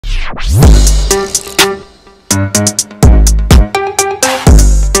Yo,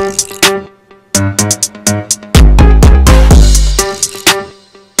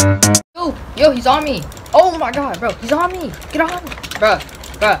 he's on me. Oh my god, bro, he's on me. Get on me. Bruh.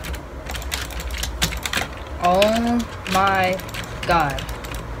 Oh my god.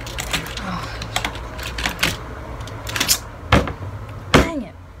 Dang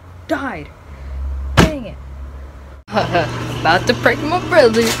it. Died. Dang it. About to prank my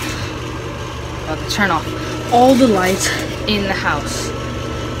brother. About to turn off all the lights in the house.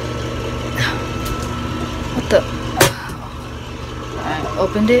 What the? I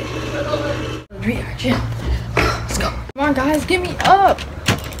opened it. Reaction. Let's go. Come on, guys, get me up.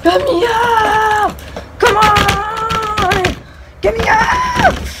 Get me up. Come on. Get me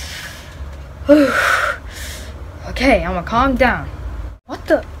up. Okay, I'm gonna calm down. What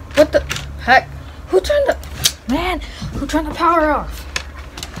the heck? Who turned the power off?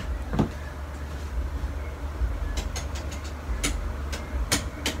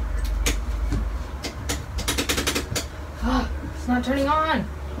 It's not turning on.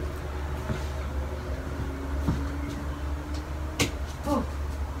 Oh,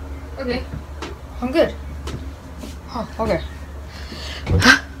 okay. I'm good. Oh, okay.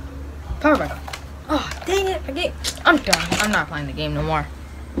 Power back on. Oh, dang it. I'm done. I'm not playing the game no more.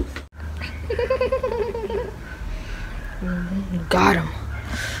 Got him.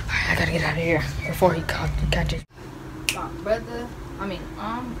 Alright, I gotta get out of here before he catches. Brother.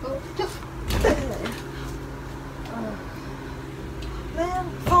 Go. Man,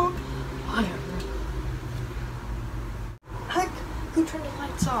 phone. Whatever. Heck, who turned the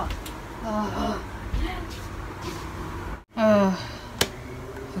lights off?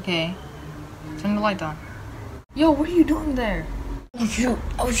 Okay. Turn the light on. Yo, what are you doing there?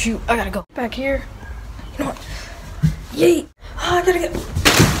 Oh shoot, I gotta go. Back here. You know what? Yeet! I gotta get.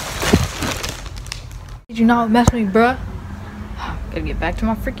 Did you not mess with me, bruh? Gotta get back to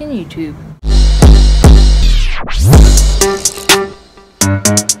my freaking YouTube.